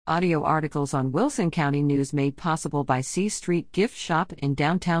Audio articles on Wilson County News made possible by C Street Gift Shop in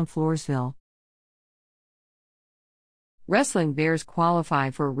downtown Floresville. Wrestling Bears qualify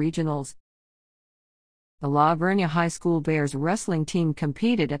for regionals. The La Vernia High School Bears wrestling team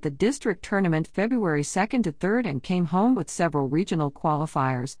competed at the district tournament February 2nd to 3rd and came home with several regional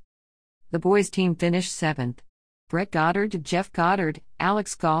qualifiers. The boys team finished 7th. Brett Goddard, Jeff Goddard,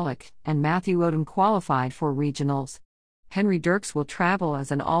 Alex Golick, and Matthew Odom qualified for regionals. Henry Dirks will travel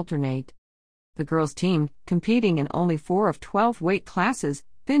as an alternate. The girls team, competing in only 4 of 12 weight classes,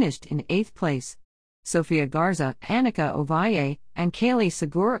 finished in 8th place. Sofia Garza, Annika Ovalle, and Kaylee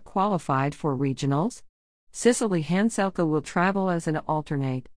Segura qualified for regionals. Cicely Hanselka will travel as an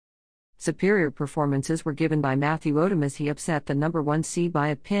alternate. Superior performances were given by Matthew Odom as he upset the number 1 seed by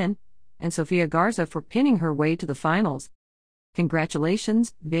a pin, and Sofia Garza for pinning her way to the finals.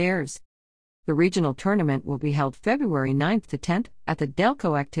 Congratulations, Bears! The regional tournament will be held February 9th to 10th at the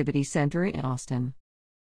Delco Activity Center in Austin.